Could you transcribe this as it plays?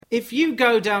if you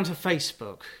go down to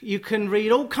Facebook, you can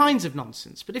read all kinds of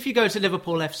nonsense. But if you go to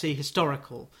Liverpool FC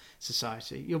Historical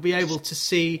Society, you'll be able to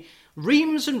see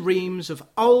reams and reams of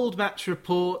old match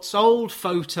reports, old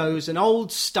photos and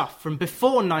old stuff from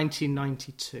before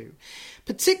 1992.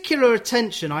 Particular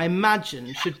attention, I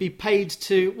imagine, should be paid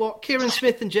to what Kieran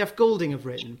Smith and Jeff Goulding have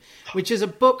written, which is a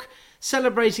book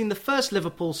celebrating the first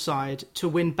Liverpool side to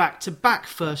win back-to-back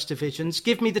First Divisions.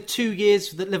 Give me the 2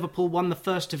 years that Liverpool won the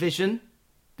First Division.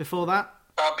 Before that?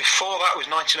 Before that was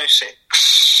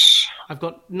 1906. I've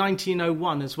got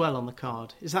 1901 as well on the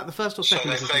card. Is that the first or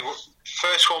second? So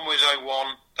first one was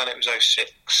 01, then it was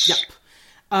 06.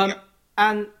 Yep.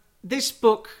 And this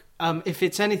book, if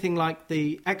it's anything like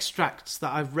the extracts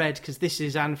that I've read, because this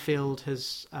is Anfield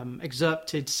has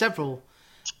excerpted several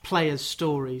players'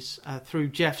 stories through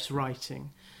Jeff's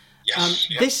writing. Yes,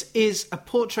 This is a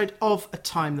portrait of a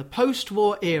time, the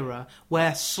post-war era,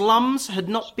 where slums had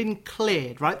not been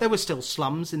cleared, right? There were still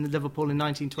slums in Liverpool in the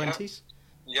 1920s.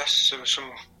 Yes, there were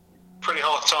some pretty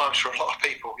hard times for a lot of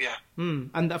people, yeah.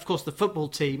 And, of course, the football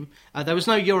team. There was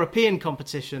no European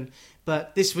competition,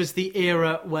 but this was the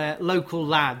era where local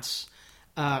lads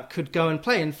could go and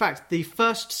play. In fact, the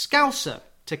first Scouser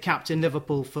to captain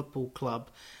Liverpool Football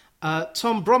Club,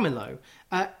 Tom Bromilo.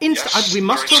 We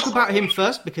must talk about him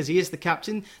first because he is the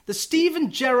captain. The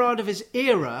Steven Gerrard of his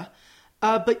era,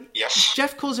 but yes.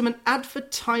 Jeff calls him an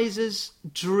advertiser's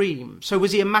dream. So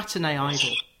was he a matinee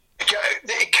idol?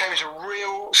 It came as a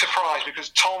real surprise because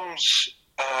Tom's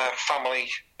family,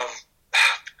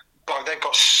 they've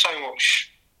got so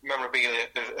much memorabilia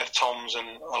of Tom's and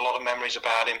a lot of memories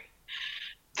about him.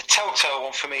 The telltale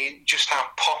one for me, just how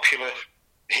popular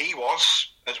he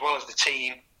was, as well as the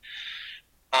team,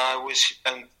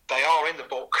 and they are in the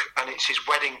book, and it's his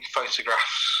wedding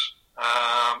photographs.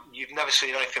 You've never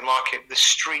seen anything like it. The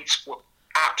streets were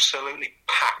absolutely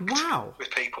packed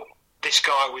with people. This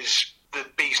guy was the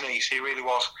bee's knees, he really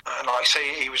was. And like I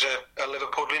say, he was a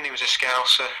Liverpudlian, he was a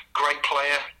Scouser, great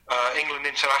player, England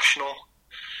international,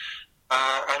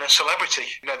 and a celebrity.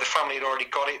 You know, the family had already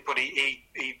got it, but he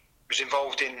was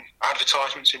involved in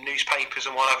advertisements in newspapers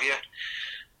and what have you,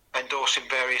 endorsing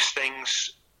various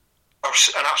things.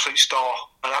 An absolute star.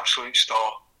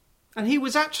 And he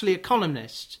was actually a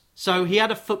columnist, so he had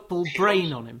a football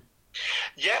brain on him.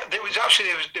 Yeah, there was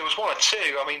one or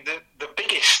two. I mean, the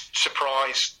biggest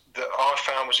surprise that I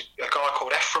found was a guy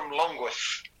called Ephraim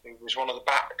Longworth, who was one of the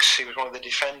backs, he was one of the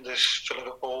defenders for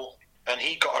Liverpool, and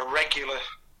he got a regular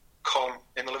column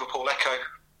in the Liverpool Echo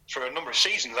for a number of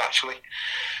seasons, actually.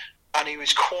 And he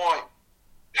was quite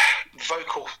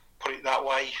vocal, put it that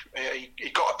way. He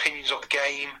got opinions of the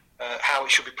game, how it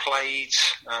should be played,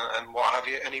 and what have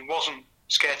you, and he wasn't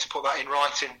scared to put that in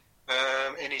writing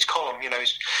in his column. You know,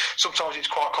 sometimes it's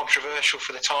quite controversial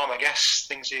for the time, I guess,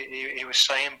 things he was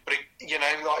saying, but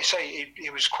like I say, he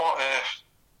was quite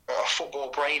a football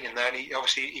brain in there, and he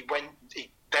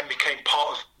then became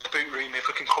part of the boot room, if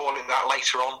we can call it that,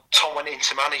 later on. Tom went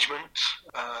into management.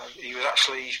 He was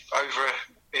actually over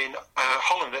in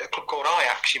Holland at a club called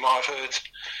Ajax. You might have heard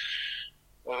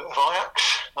of Ajax.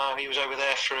 He was over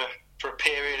there for a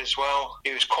period as well.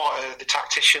 He was quite the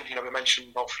tactician. You know, we mentioned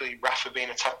obviously Rafa being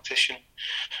a tactician,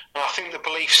 and I think the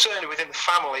belief, certainly within the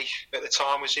family at the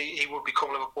time, was he would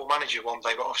become Liverpool manager one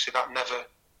day. But obviously that never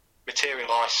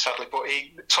materialised, sadly. But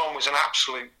Tom was an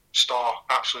absolute star,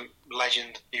 absolute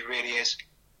legend. He really is.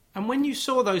 And when you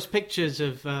saw those pictures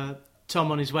of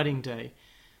Tom on his wedding day,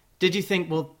 did you think,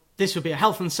 well, this would be a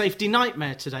health and safety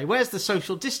nightmare today? Where's the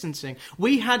social distancing?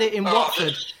 We had it in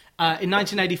Watford in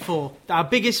 1984. Our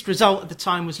biggest result at the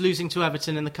time was losing to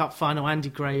Everton in the cup final. Andy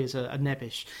Gray is a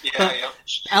nebbish. But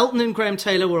Elton and Graham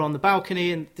Taylor were on the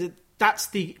balcony, and that's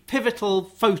the pivotal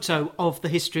photo of the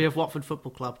history of Watford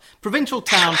Football Club. Provincial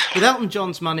town with Elton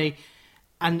John's money.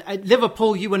 And at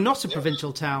Liverpool, you were not a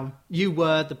provincial town. You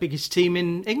were the biggest team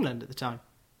in England at the time.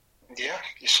 Yeah,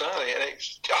 certainly.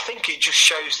 I think it just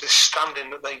shows the standing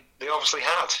that they obviously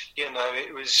had. You know,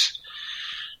 it was...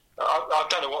 I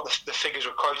don't know what the figures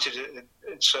were quoted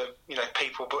at,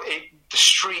 people, but the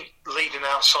street leading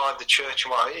outside the church,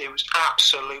 it was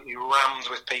absolutely rammed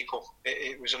with people.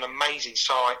 It was an amazing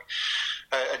sight.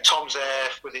 And Tom's there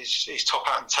with his top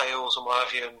hat and tails and what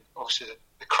have you, and obviously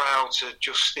the crowds are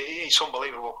just... It's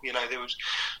unbelievable. You know, there was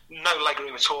no leg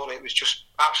room at all. It was just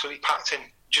absolutely packed in,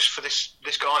 just for this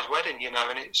guy's wedding, you know,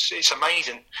 and it's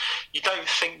amazing. You don't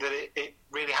think that it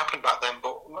really happened back then,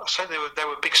 but like I say, they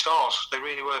were big stars. They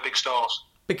really were big stars.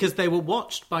 Because they were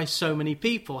watched by so many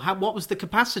people. What was the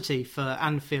capacity for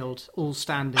Anfield all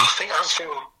standing? I think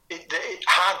Anfield, it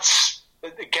had,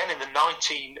 again in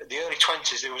the early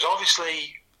 20s, there was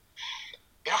obviously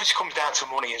it obviously comes down to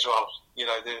money as well. You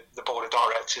know, the board of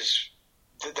directors,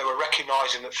 they were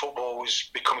recognising that football was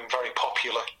becoming very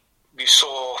popular. You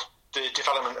saw the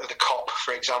development of the Kop,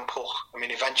 for example. I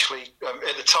mean, eventually,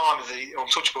 at the time of the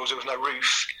Untouchables, there was no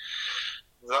roof.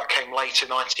 That came later,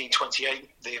 1928.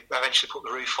 They eventually put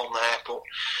the roof on there, but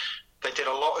they did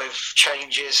a lot of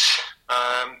changes.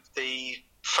 The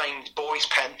famed boys'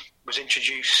 pen was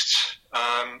introduced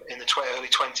in the early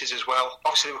 20s as well.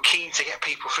 Obviously, they were keen to get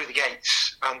people through the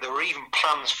gates, and there were even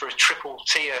plans for a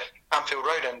triple-tier Anfield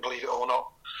Road end, believe it or not.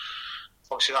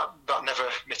 Obviously, that never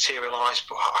materialised,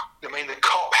 but I mean, the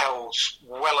Kop held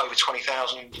well over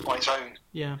 20,000 on its own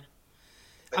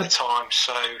at the time.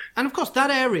 So, and of course, that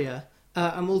area,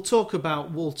 and we'll talk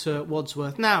about Walter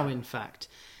Wadsworth now, in fact.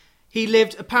 He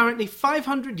lived apparently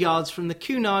 500 yards from the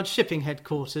Cunard shipping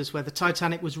headquarters where the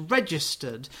Titanic was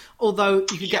registered, although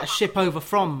you could get a ship over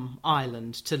from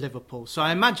Ireland to Liverpool. So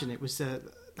I imagine it was a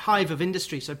hive of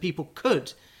industry, so people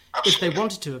could, if they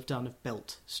wanted to have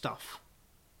built stuff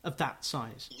of that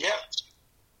size.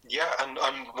 Yeah, and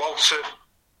Walter,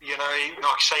 you know, like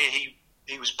I say,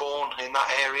 he was born in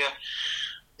that area.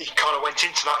 He kind of went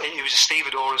into that. He was a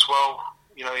stevedore as well.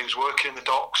 You know, he was working in the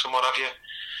docks and what have you.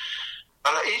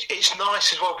 And it's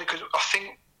nice as well because I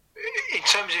think, in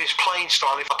terms of his playing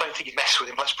style, I don't think he'd mess with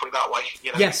him. Let's put it that way.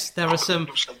 You know, yes, there are some.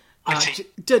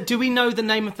 Do we know the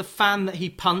name of the fan that he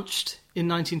punched in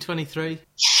 1923?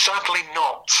 Sadly,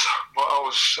 not. But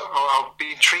I'll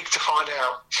be intrigued to find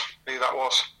out who that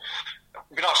was.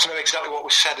 It'd be nice to know exactly what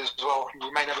was said as well. We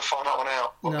may never find that one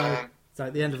out. But, no. It's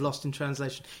like the end of Lost in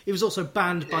Translation. He was also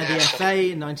banned by the FA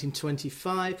in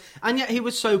 1925, and yet he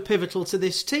was so pivotal to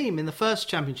this team in the first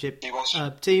championship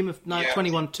team of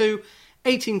 21-2,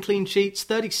 18 clean sheets,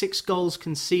 36 goals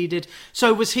conceded.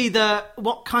 So was he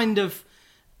what kind of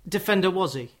defender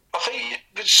was he? I think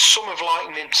some have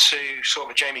likened him to sort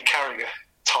of a Jamie Carragher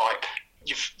type.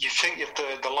 You think of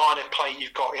the line of play,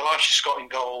 you've got Elisha Scott in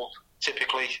goal,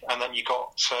 typically, and then you've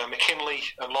got McKinley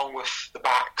and Longworth, the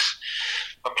backs.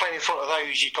 And playing in front of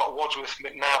those, you've got Wadsworth,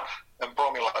 McNabb and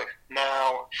Bromilo.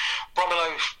 Now,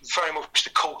 Bromilo, very much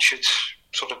the cultured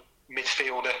sort of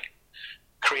midfielder,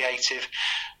 creative.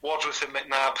 Wadsworth and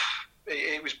McNabb,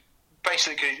 it was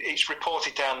basically, it's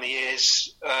reported down the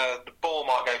years, the ball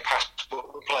might go past, but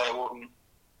the player wouldn't.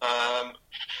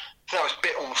 That was a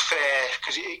bit unfair,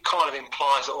 because it kind of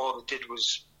implies that all they did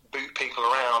was boot people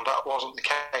around. That wasn't the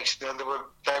case. They were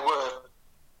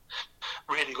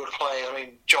really good players. I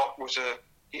mean, Jock was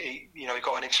he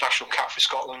got an international cap for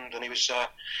Scotland, and he was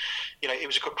he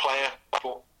was a good player.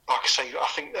 But like I say, I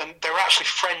think, and they were actually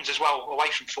friends as well away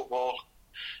from football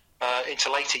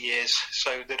into later years.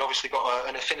 So they'd obviously got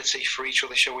an affinity for each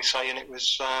other, shall we say? And it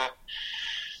was,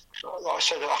 like I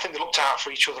said, I think they looked out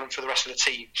for each other and for the rest of the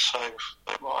team. So,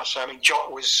 like I say, I mean, Jock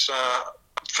was.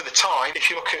 For the time, if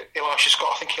you look at Elisha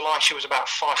Scott, I think Elisha was about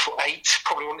 5'8".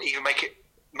 Probably wouldn't even make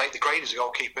the grade as a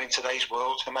goalkeeper in today's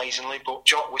world, amazingly. But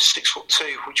Jock was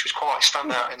 6'2", which was quite a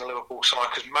standout in the Liverpool side,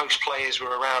 because most players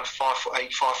were around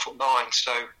 5'8", 5'9".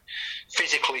 So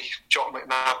physically, Jock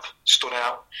McNabb stood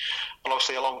out, and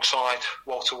obviously alongside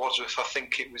Walter Wadsworth, I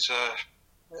think it was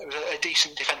a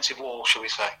decent defensive wall, shall we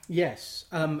say? Yes.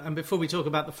 And before we talk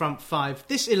about the front five,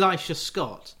 this Elisha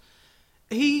Scott.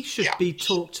 He should be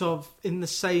talked of in the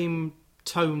same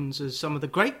tones as some of the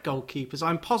great goalkeepers.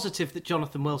 I'm positive that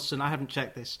Jonathan Wilson, I haven't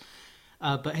checked this,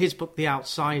 but his book, The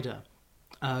Outsider,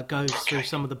 goes through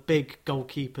some of the big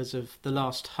goalkeepers of the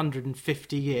last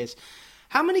 150 years.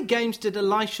 How many games did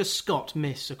Elisha Scott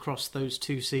miss across those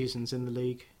 2 seasons in the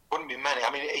league? Wouldn't be many.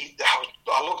 I mean,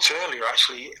 I looked earlier,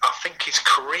 actually. I think his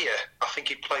career,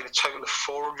 he played a total of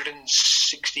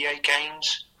 468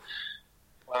 games.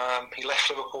 He left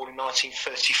Liverpool in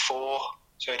 1934,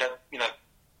 so he'd had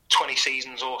 20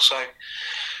 seasons or so.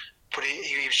 But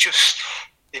he was just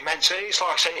immense. It's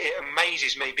like I say, it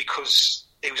amazes me because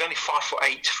he was only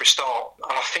 5'8" for a start,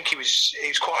 and I think he was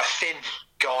quite a thin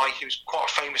guy. He was quite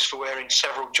famous for wearing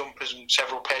several jumpers and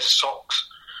several pairs of socks,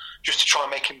 just to try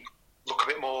and make him look a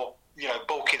bit more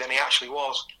bulky than he actually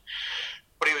was.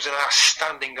 But he was an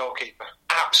outstanding goalkeeper,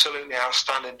 absolutely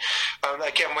outstanding.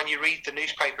 Again, when you read the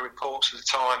newspaper reports of the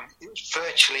time, it was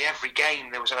virtually every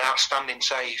game there was an outstanding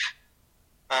save.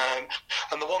 And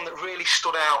the one that really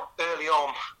stood out early on,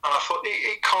 and I thought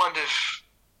it kind of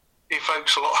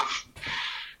evokes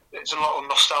there's a lot of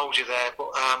nostalgia there, but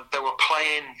they were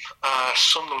playing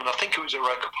Sunderland, I think it was at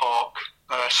Roker Park.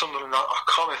 Sunderland, I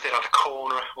can't remember if they had a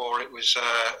corner or it was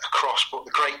a cross, but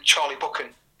the great Charlie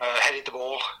Buchan headed the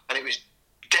ball, and it was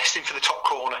destined for the top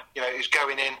corner. It was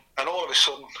going in, and all of a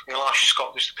sudden, Elisha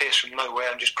Scott just appears from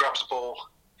nowhere and just grabs the ball.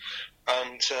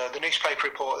 And the newspaper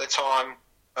report at the time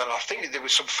and I think there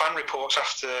was some fan reports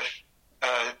after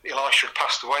Elisha had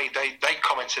passed away. They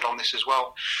commented on this as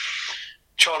well.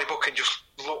 Charlie Buchan just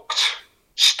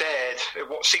stared at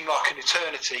what seemed like an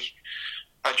eternity,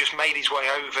 and just made his way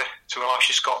over to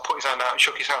Elisha Scott, put his hand out and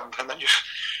shook his hand, and then just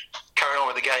carried on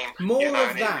with the game. More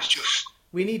of that.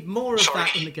 We need more of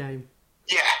that in the game.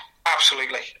 Yeah,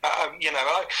 absolutely.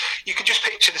 You can just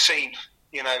picture the scene,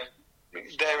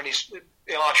 there in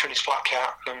Elisha in his flat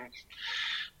cap, and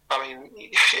I mean,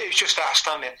 it was just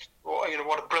outstanding.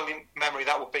 What a brilliant memory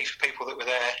that would be for people that were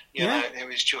there. It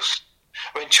was just.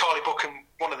 I mean, Charlie Buchan,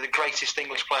 one of the greatest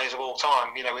English players of all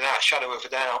time, without a shadow of a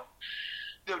doubt.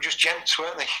 They were just gents,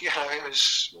 weren't they? It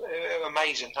was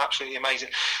amazing, absolutely amazing.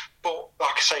 But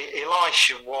like I say,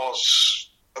 Elisha was,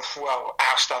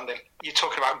 outstanding. You're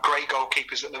talking about great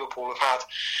goalkeepers that Liverpool have had.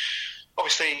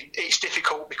 Obviously, it's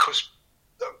difficult because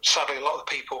sadly a lot of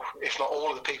the people, if not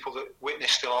all of the people that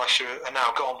witnessed Elisha are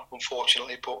now gone,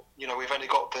 unfortunately. But, we've only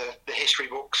got the history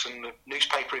books and the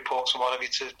newspaper reports and whatever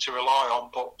to rely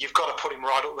on. But you've got to put him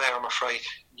right up there, I'm afraid.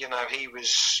 He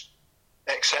was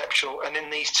exceptional, and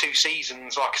in these 2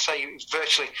 seasons, like I say, it was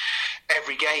virtually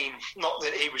every game. Not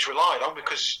that he was relied on,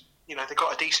 because they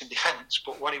got a decent defence,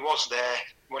 but when he was there,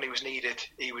 when he was needed,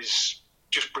 he was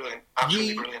just brilliant,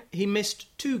 absolutely brilliant. He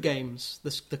missed 2 games.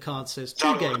 The card says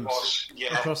 2 games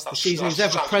across the season. He was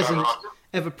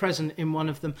ever present in one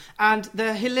of them, and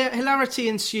the hilarity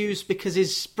ensues because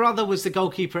his brother was the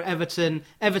goalkeeper at Everton.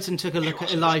 Everton took a look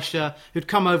at Elisha, who'd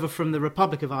come over from the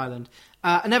Republic of Ireland,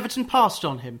 and Everton passed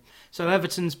on him. So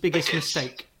Everton's biggest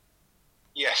mistake.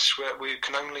 Yes, we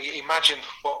can only imagine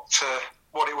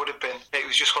what it would have been. It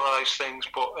was just one of those things.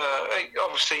 But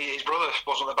obviously his brother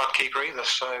wasn't a bad keeper either.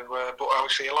 So, but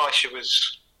obviously Elisha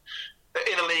was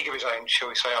in a league of his own, shall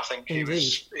we say? I think he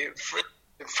was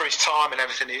for his time and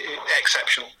everything.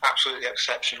 Exceptional, absolutely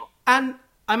exceptional. And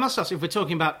I must ask, if we're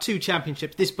talking about 2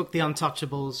 championships, this book, The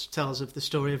Untouchables, tells of the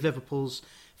story of Liverpool's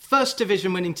first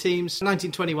division winning teams,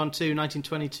 1921-2,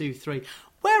 1922-3.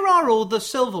 Where are all the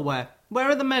silverware? Where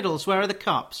are the medals? Where are the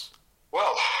cups?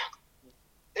 Well,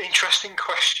 interesting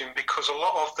question, because a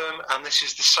lot of them, and this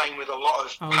is the same with a lot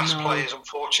of past players,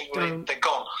 unfortunately, they're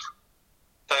gone.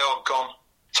 They are gone.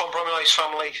 Tom Bromley's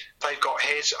family, they've got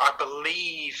his. I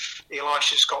believe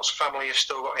Elisha Scott's family have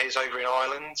still got his over in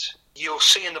Ireland. You'll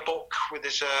see in the book with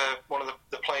his, one of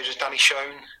the players is Danny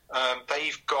Schoen.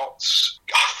 They've got,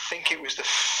 I think it was the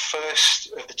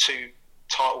first of the 2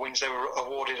 title wins, they were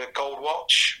awarded a gold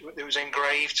watch that was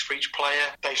engraved for each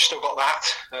player. They've still got that,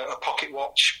 a pocket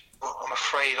watch. But I'm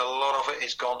afraid a lot of it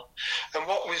is gone. And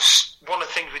what was one of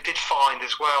the things we did find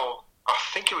as well, I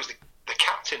think it was the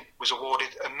captain was awarded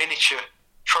a miniature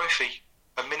trophy,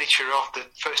 a miniature of the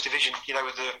First Division,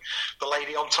 with the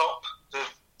lady on top, the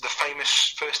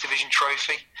famous First Division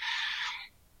trophy.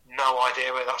 No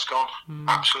idea where that's gone.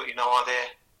 Absolutely no idea.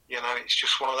 It's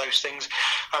just one of those things,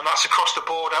 and that's across the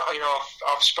board.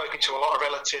 I've spoken to a lot of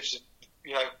relatives,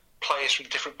 players from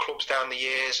different clubs down the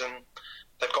years, and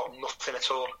they've got nothing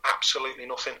at all, absolutely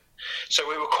nothing. So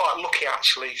we were quite lucky,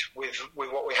 actually, with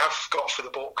what we have got for the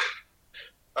book,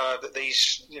 that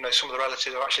these, some of the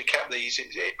relatives have actually kept these.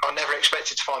 I never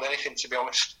expected to find anything, to be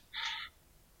honest.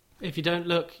 If you don't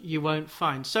look, you won't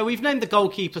find. So we've named the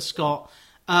goalkeeper Scott.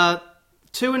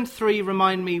 2 and 3,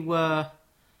 remind me, were...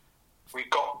 We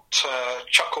got a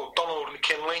chap called Donald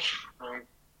McKinley, who,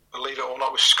 believe it or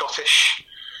not, was Scottish,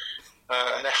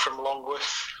 and Ephraim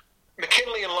Longworth.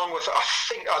 McKinley and Longworth,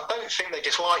 I don't think they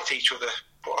disliked each other,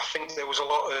 but I think there was a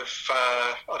lot of,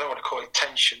 I don't want to call it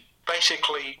tension.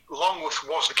 Basically, Longworth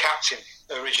was the captain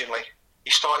originally.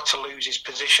 He started to lose his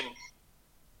position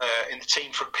in the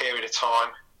team for a period of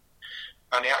time,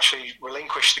 and he actually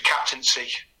relinquished the captaincy,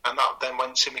 and that then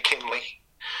went to McKinley.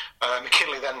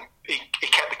 McKinley then he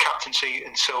kept the captaincy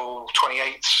until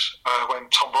 28th when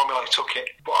Tom Bromley took it.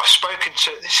 But I've spoken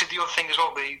to, this is the other thing as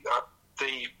well,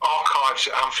 the archives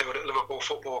at Anfield at Liverpool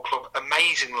Football Club.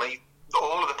 Amazingly,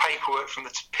 all of the paperwork from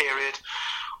the period,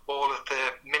 all of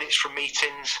the minutes from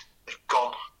meetings, they've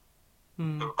gone.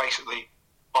 They were basically,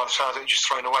 by the sounds of it, just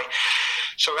thrown away.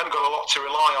 So we haven't got a lot to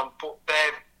rely on. But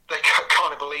they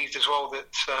kind of believed as well that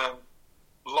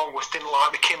Longworth didn't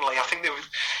like McKinley. I think there was.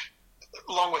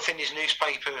 Longworth in his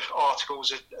newspaper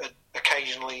articles had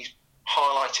occasionally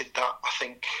highlighted that, I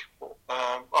think.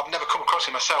 I've never come across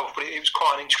it myself, but it was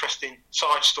quite an interesting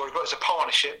side story. But as a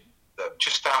partnership,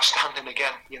 just outstanding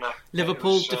again,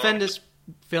 Liverpool defenders,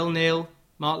 Phil Neal,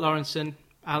 Mark Lawrenson,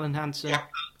 Alan Hansen.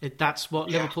 Yeah. That's what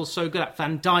Liverpool's so good at.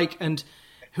 Van Dijk and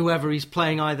whoever he's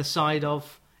playing either side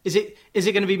of. Is it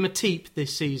going to be Matip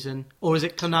this season, or is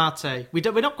it Konate?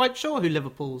 We're not quite sure who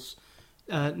Liverpool's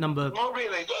number... Not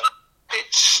really.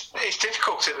 It's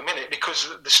difficult at the minute because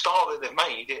the start that they've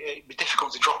made, it'd be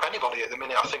difficult to drop anybody at the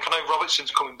minute. I think I know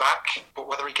Robertson's coming back, but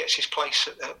whether he gets his place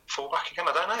at fullback again,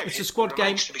 I don't know. It's a squad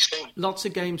game, to be seen. Lots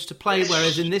of games to play,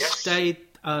 whereas in this day,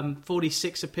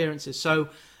 46 appearances. So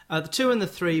the 2 and the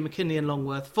 3, McKinley and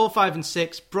Longworth. 4, 5 and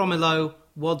 6, Bromillow,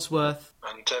 Wadsworth.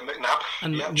 And McNabb.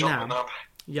 And John McNabb.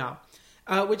 Yeah.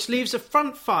 Which leaves a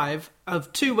front 5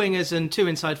 of 2 wingers and 2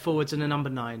 inside forwards and a number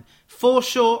 9.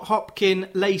 Forshaw, Hopkin,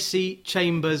 Lacey,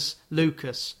 Chambers,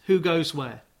 Lucas. Who goes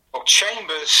where? Well,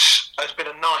 Chambers has been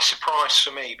a nice surprise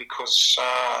for me because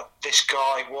this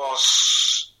guy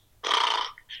was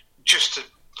just a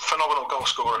phenomenal goal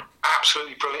scorer.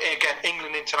 Absolutely brilliant. Again,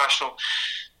 England international.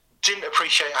 Didn't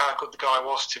appreciate how good the guy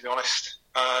was, to be honest.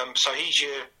 So he's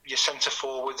your centre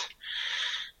forward.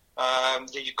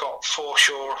 You've got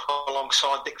Forshaw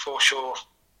alongside Dick Forshaw,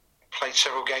 played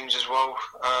several games as well.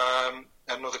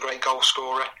 Another great goal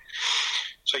scorer.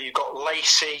 So you've got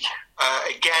Lacey.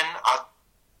 Again, I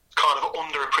kind of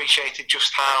underappreciated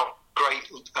just how great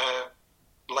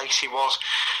Lacey was,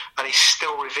 and he's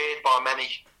still revered by many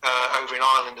over in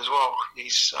Ireland as well.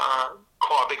 He's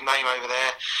quite a big name over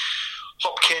there.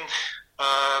 Hopkin.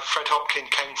 Fred Hopkin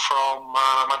came from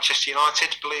Manchester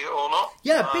United, believe it or not.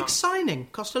 Yeah, big signing.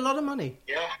 Cost a lot of money.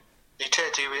 Yeah, he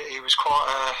did. He was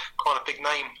quite a big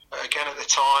name again at the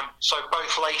time. So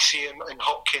both Lacey and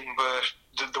Hopkin were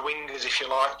the wingers, if you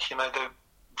like. You know, they're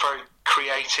very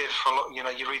creative. You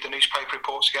know, you read the newspaper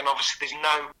reports again. Obviously,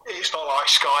 it's not like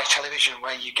Sky Television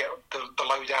where you get the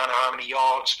lowdown of how many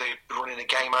yards they're running a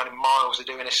game, how many miles they're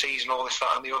doing a season, all this,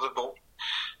 that, and the other. But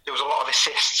there was a lot of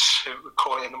assists, we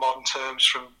call it in the modern terms,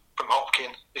 from Hopkin,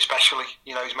 especially.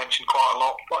 You know, he's mentioned quite a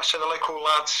lot. Like I said, the local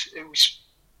lads, it was,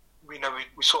 we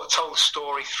sort of told the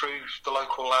story through the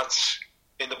local lads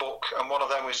in the book, and one of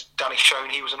them was Danny Schoen.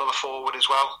 He was another forward as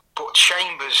well. But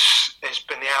Chambers has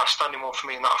been the outstanding one for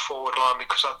me in that forward line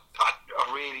because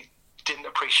I really didn't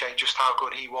appreciate just how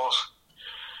good he was.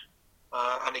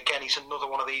 And again, he's another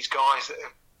one of these guys that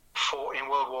have fought in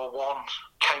World War One,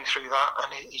 came through that,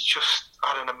 and he's just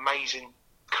had an amazing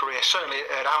career. Certainly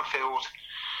at Anfield,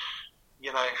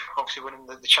 you know, obviously winning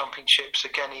the championships.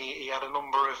 Again, he had a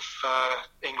number of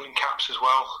England caps as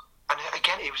well, and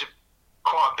again, he was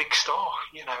quite a big star,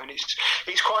 you know. And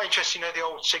it's quite interesting, you know, the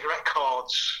old cigarette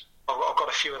cards. I've got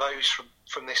a few of those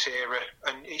from this era,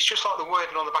 and it's just like the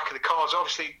wording on the back of the cards.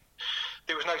 Obviously,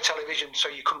 there was no television, so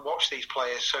you couldn't watch these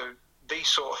players. So these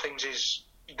sort of things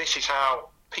this is how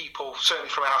people, certainly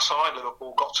from outside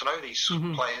Liverpool, got to know these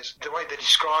players. The way they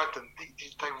described them,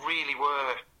 they really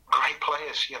were great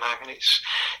players, you know. And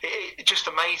it just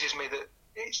amazes me that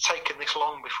it's taken this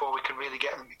long before we can really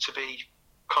get them to be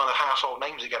kind of household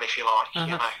names again, if you like.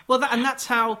 You know? Well, that's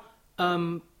how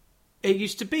it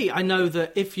used to be. I know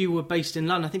that if you were based in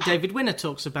London, I think David Winner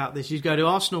talks about this. You'd go to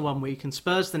Arsenal one week and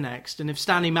Spurs the next, and if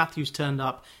Stanley Matthews turned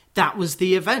up, that was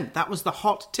the event. That was the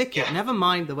hot ticket. Yeah. Never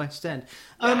mind the West End.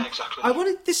 Yeah, exactly. I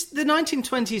wanted the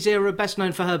 1920s era best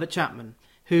known for Herbert Chapman,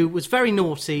 who was very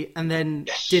naughty and then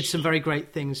did some very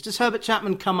great things. Does Herbert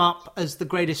Chapman come up as the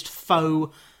greatest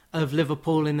foe of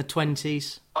Liverpool in the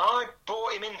 20s? I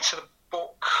brought him into the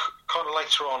book kind of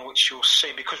later on, which you'll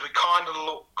see, because we kind of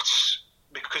looked,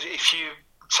 because if you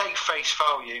take face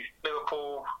value,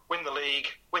 Liverpool win the league,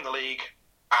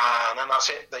 and then that's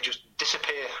it. They just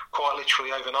disappear quite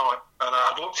literally overnight. And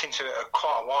I'd looked into it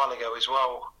quite a while ago as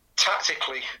well.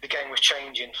 Tactically, the game was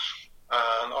changing.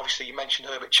 And obviously, you mentioned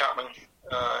Herbert Chapman,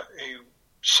 who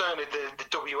certainly the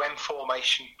WM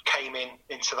formation came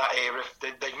into that era.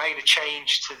 They made a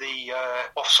change to the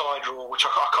offside rule, which I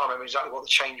can't remember exactly what the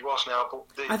change was now.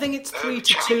 But I think it's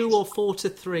 3-2 or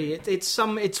 4-3.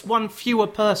 It's one fewer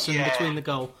person between the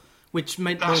goal, which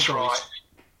made more goals. Right.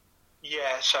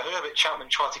 Yeah, so Herbert Chapman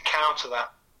tried to counter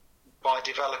that by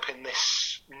developing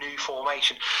this new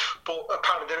formation. But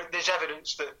apparently there's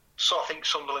evidence that, so I think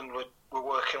Sunderland were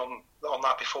working on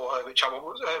that before Herbert Chapman.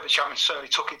 Herbert Chapman certainly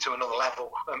took it to another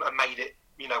level and made it,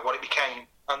 you know, what it became.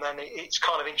 And then it's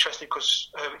kind of interesting because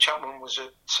Herbert Chapman was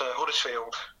at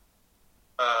Huddersfield,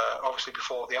 obviously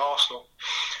before the Arsenal.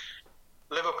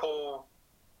 Liverpool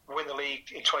win the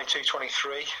league in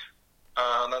 22-23.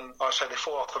 And then, like I say, they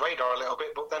fall off the radar a little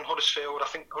bit. But then Huddersfield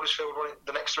won it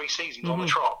the next 3 seasons on the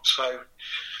trot. So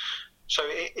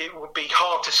it would be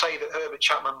hard to say that Herbert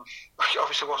Chapman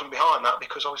obviously wasn't behind that,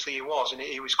 because obviously he was. And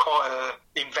he was quite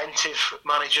an inventive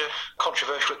manager,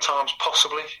 controversial at times,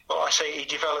 possibly. But like I say, he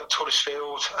developed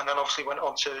Huddersfield and then obviously went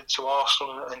on to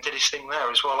Arsenal and did his thing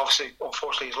there as well. Obviously,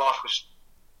 unfortunately, his life was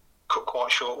cut quite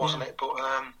short, wasn't it? But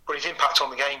his impact on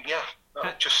the game,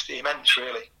 just immense,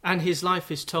 really. And his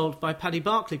life is told by Patrick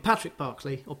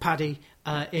Barkley, or Paddy,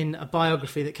 in a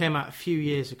biography that came out a few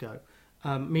years ago.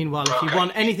 Meanwhile, if you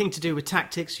want anything to do with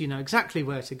tactics, you know exactly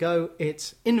where to go.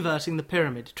 It's Inverting the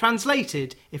Pyramid,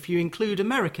 translated, if you include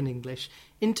American English,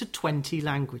 into 20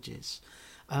 languages.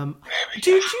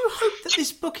 Do you hope that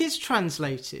this book is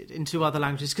translated into other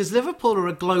languages? Because Liverpool are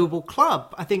a global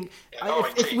club. I think,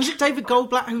 was it David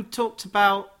Goldblatt who talked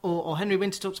about, or Henry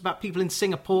Winter talked about people in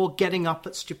Singapore getting up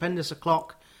at stupendous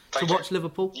o'clock to watch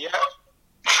Liverpool? Yeah,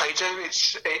 they do.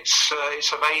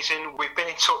 It's amazing. We've been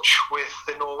in touch with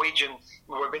the Norwegian.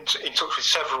 We've been in touch with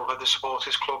several of the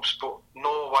supporters clubs, but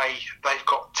Norway, they've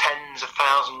got tens of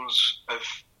thousands of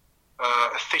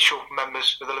official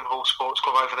members of the Liverpool Sports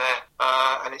Club over there,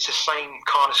 and it's the same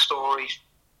kind of story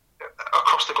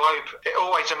across the globe. It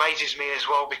always amazes me as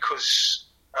well because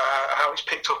how it's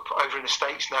picked up over in the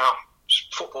States now,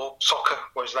 football, soccer,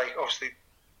 whereas they obviously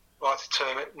like to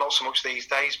term it, not so much these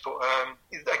days, but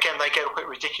again, they get up at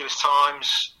ridiculous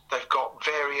times. They've got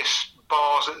various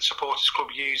bars that the supporters club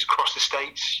use across the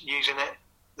States using it.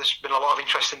 There's been a lot of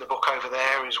interest in the book over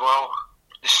there as well.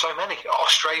 There's so many.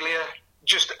 Australia,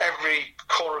 just every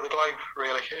corner of the globe,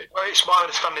 really. It's my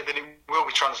understanding that it will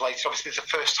be translated. Obviously, it's the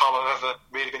first time I've ever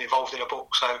really been involved in a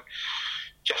book, so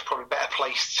Jeff's probably better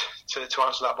placed to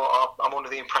answer that, but I'm under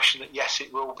the impression that yes,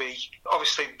 it will be.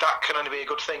 Obviously, that can only be a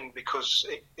good thing because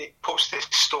it puts this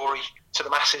story to the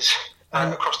masses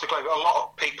across the globe. A lot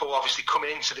of people obviously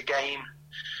coming into the game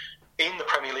in the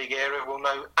Premier League era will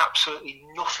know absolutely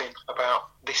nothing about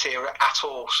this era at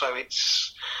all, so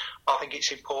I think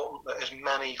it's important that as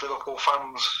many Liverpool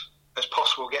fans as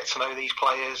possible get to know these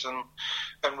players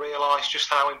and realise just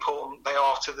how important they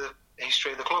are to the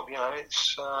history of the club. You know,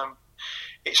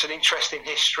 it's an interesting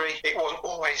history. It wasn't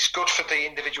always good for the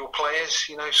individual players.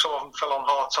 You know, some of them fell on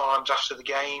hard times after the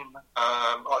game. Like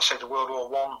I said, the World War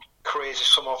One careers of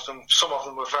some of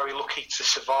them were very lucky to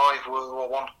survive World War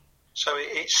One. So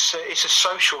it's a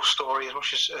social story as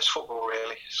much as football,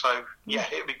 really. So yeah,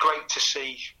 it'd be great to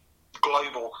see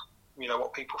global, you know,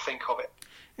 what people think of it.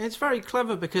 It's very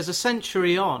clever because a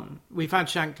century on, we've had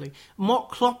Shankly. And what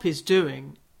Klopp is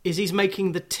doing is he's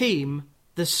making the team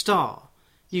the star.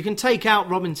 You can take out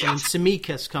Robinson and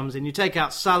Tsimikas comes in. You take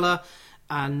out Salah,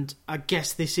 and I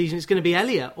guess this season it's going to be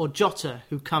Elliott or Jota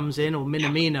who comes in, or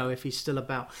Minamino if he's still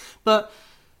about. But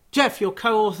Jeff, your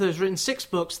co-author, has written 6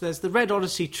 books. There's the Red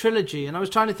Odyssey trilogy, and I was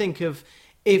trying to think of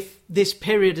if this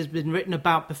period has been written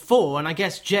about before, and I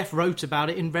guess Jeff wrote about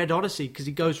it in Red Odyssey because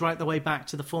he goes right the way back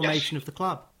to the formation of the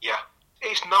club. Yeah.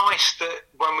 It's nice that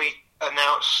when we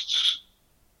announced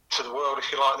to the world,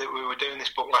 if you like, that we were doing this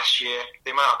book last year,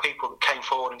 the amount of people that came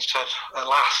forward and said, at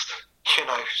last, you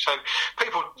know, so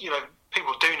people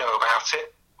do know about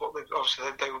it, but obviously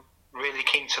they were really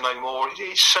keen to know more.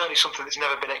 It's certainly something that's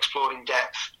never been explored in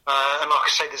depth. And like I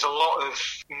say, there's a lot of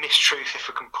mistruth, if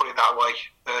we can put it that way,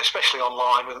 especially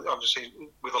online. Obviously,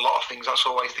 with a lot of things, that's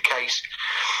always the case.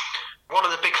 One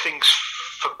of the big things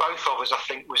for both of us, I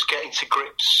think, was getting to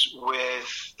grips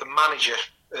with the manager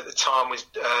at the time, was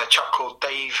a chap called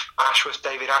David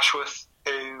Ashworth,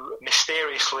 who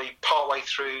mysteriously, partway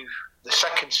through the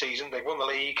second season, they won the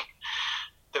league,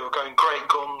 they were going great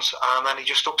guns, and then he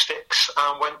just up sticks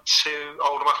and went to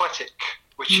Oldham Athletic,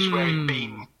 which is where he'd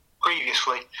been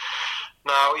previously.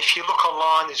 Now, if you look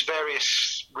online, there's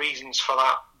various reasons for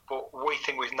that, but we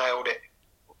think we've nailed it.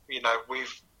 You know,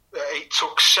 it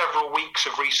took several weeks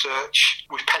of research.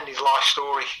 We've penned his life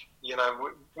story. You know,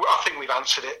 I think we've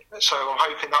answered it. So I'm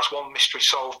hoping that's one mystery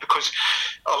solved, because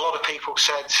a lot of people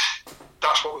said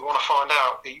that's what we want to find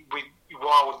out.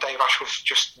 Why would Dave Ashworth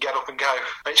just get up and go?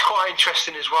 And it's quite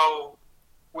interesting as well,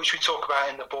 which we talk about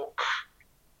in the book.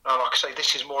 And like I say,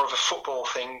 this is more of a football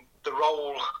thing. The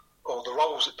role, or the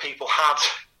roles that people had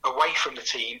away from the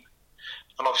team,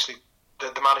 and obviously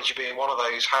the manager being one of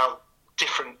those, how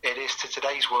different it is to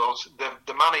today's world.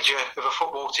 The manager of a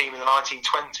football team in the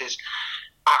 1920s,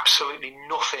 absolutely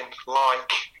nothing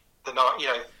like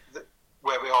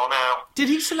where we are now. Did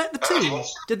he select the team?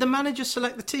 Did the manager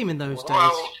select the team in those days?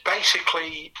 Well,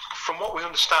 basically, from what we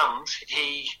understand,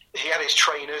 he had his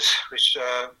trainers, which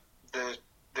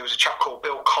there was a chap called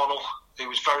Bill Connell, who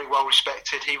was very well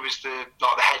respected. He was the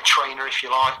head trainer, if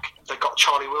you like. They got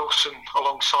Charlie Wilson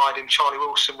alongside him. Charlie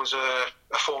Wilson was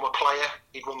a former player.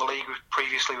 He'd won the league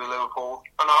previously with Liverpool.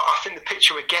 And I think the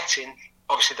picture we're getting,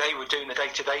 obviously they were doing the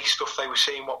day-to-day stuff. They were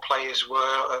seeing what players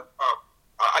were.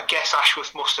 I guess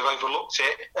Ashworth must have overlooked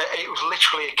it. It was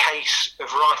literally a case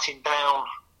of writing down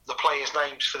the players'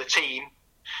 names for the team.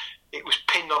 It was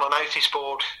pinned on a notice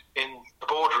board in the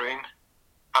boardroom,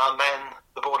 and then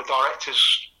the board of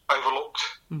directors overlooked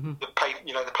the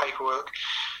paperwork,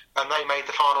 and they made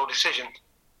the final decision.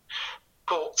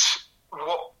 But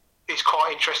what it's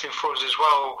quite interesting for us as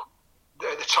well.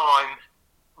 At the time,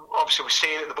 obviously, we're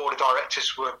seeing that the board of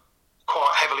directors were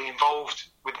quite heavily involved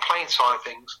with the playing side of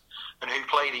things and who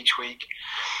played each week.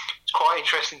 It's quite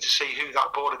interesting to see who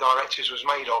that board of directors was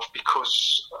made of,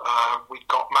 because we've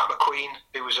got Matt McQueen,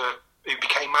 who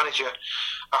became manager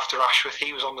after Ashworth.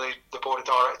 He was on the board of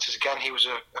directors again. He was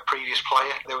a previous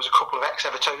player. There was a couple of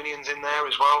ex-Evertonians in there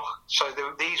as well. So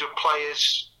these were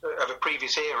players of a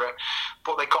previous era,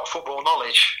 but they got football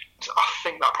knowledge. I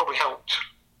think that probably helped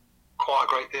quite a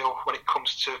great deal when it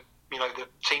comes to the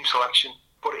team selection.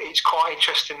 But it's quite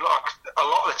interesting. Like, a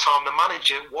lot of the time, the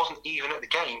manager wasn't even at the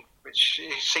game, which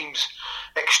seems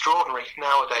extraordinary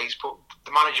nowadays. But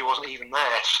the manager wasn't even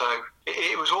there, so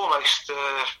it was almost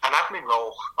an admin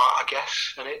role, I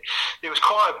guess. And it was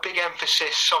quite a big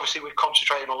emphasis. Obviously, we've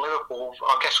concentrated on Liverpool.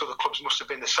 I guess other clubs must have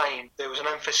been the same. There was an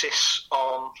emphasis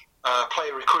on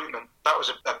player recruitment. That was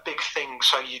a big thing.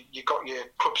 So you got your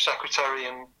club secretary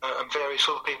and various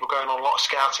other people going on a lot of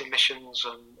scouting missions,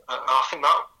 and I think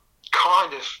that's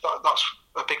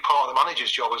a big part of the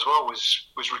manager's job as well,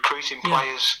 was recruiting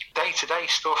players. Day-to-day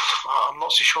stuff, I'm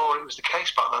not so sure it was the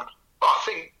case back then. But I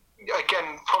think,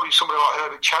 again, probably somebody like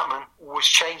Herbert Chapman was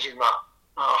changing that.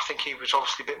 I think he was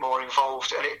obviously a bit more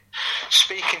involved. And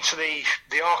speaking to the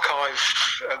archive,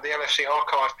 the LFC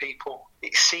archive people,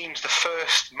 it seems the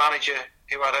first manager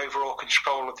who had overall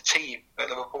control of the team at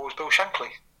Liverpool was Bill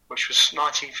Shankly, which was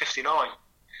 1959.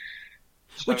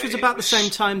 Which was about the same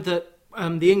time that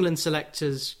the England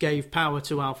selectors gave power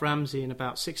to Alf Ramsey in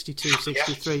about 62,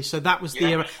 63. Yes. So that was the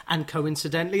era, and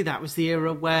coincidentally, that was the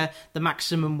era where the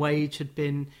maximum wage had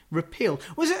been repealed.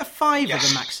 Was it a fiver,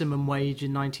 the maximum wage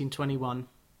in 1921?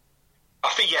 I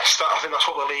think yes. I think that's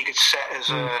what the league had set as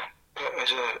a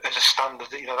standard.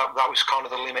 That was kind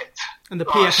of the limit. And the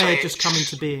PFA had just come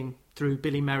into being through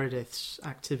Billy Meredith's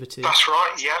activity. That's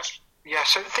right. Yeah. Yeah,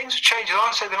 so things have changed.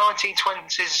 I'd say the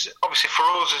 1920s, obviously for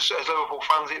us as Liverpool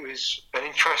fans, it was an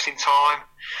interesting time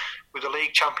with the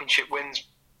league championship wins,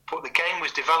 but the game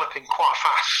was developing quite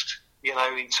fast,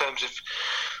 in terms of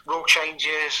rule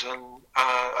changes. And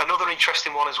another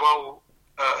interesting one as well,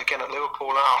 again at Liverpool,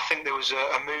 I think there was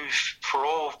a move for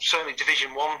all, certainly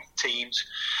Division 1 teams,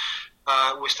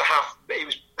 was to have, it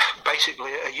was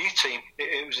basically a youth team.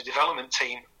 It was a development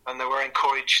team, and they were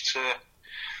encouraged to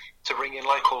bring in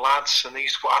local lads, and they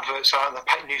used to put adverts out in the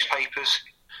newspapers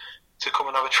to come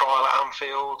and have a trial at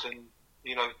Anfield, and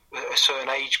a certain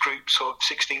age group, sort of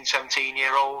 16,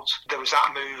 17-year-olds. There was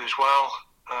that move as well.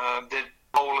 The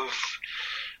role of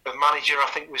manager, I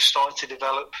think, was starting to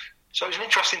develop. So it was an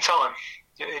interesting time.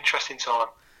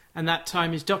 And that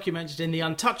time is documented in The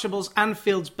Untouchables,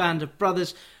 Anfield's Band of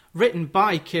Brothers, written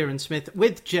by Kieran Smith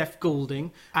with Jeff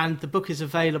Goulding, and the book is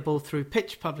available through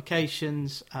Pitch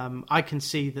Publications. I can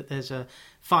see that there's a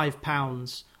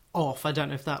 £5 off. I don't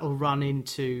know if that will run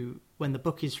into when the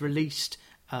book is released,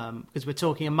 because we're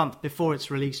talking a month before it's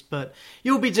released, but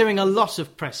you'll be doing a lot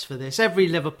of press for this. Every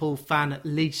Liverpool fan at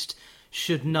least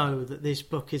should know that this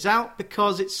book is out,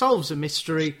 because it solves a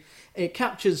mystery. It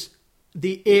captures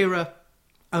the era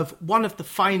of one of the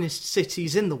finest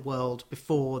cities in the world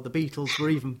before the Beatles were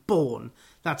even born.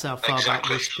 That's how far back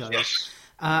this goes. Yes.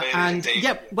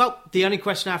 The only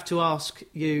question I have to ask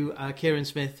you, Kieran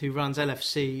Smith, who runs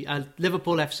LFC,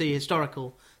 Liverpool FC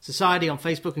Historical Society on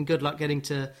Facebook, and good luck getting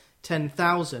to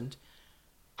 10,000.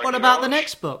 What about the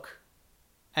next book?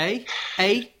 Well,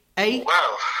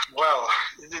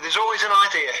 there's always an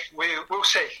idea. We'll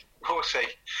see. We'll see.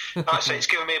 Like I say, it's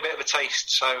given me a bit of a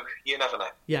taste, so you never know.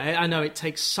 Yeah, I know it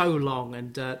takes so long,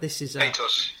 and this is... it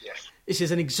does, yeah. This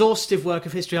is an exhaustive work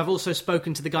of history. I've also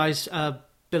spoken to the guys,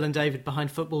 Bill and David,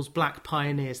 behind Football's Black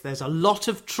Pioneers. There's a lot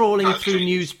of trawling through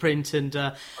newsprint, and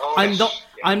I'm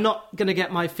not going to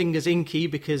get my fingers inky,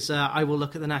 because I will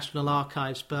look at the National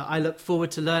Archives, but I look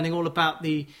forward to learning all about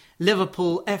the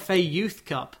Liverpool FA Youth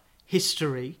Cup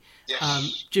history.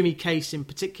 Yes. Jimmy Case in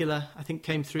particular, I think,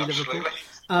 came through Liverpool.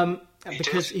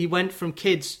 Because he went from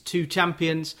kids to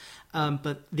champions,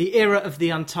 but the era of the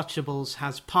Untouchables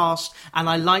has passed, and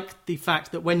I like the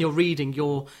fact that when you're reading,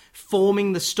 you're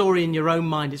forming the story in your own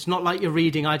mind. It's not like you're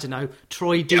reading, I don't know,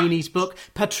 Troy Deeney's book.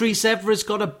 Patrice Evra's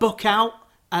got a book out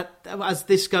as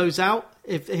this goes out.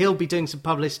 If he'll be doing some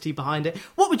publicity behind it.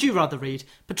 What would you rather read?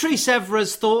 Patrice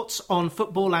Evra's thoughts on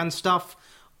football and stuff,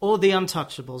 or The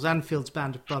Untouchables, Anfield's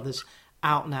Band of Brothers,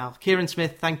 out now? Kieran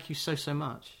Smith, thank you so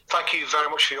much. Thank you very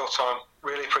much for your time.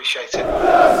 Really appreciate it.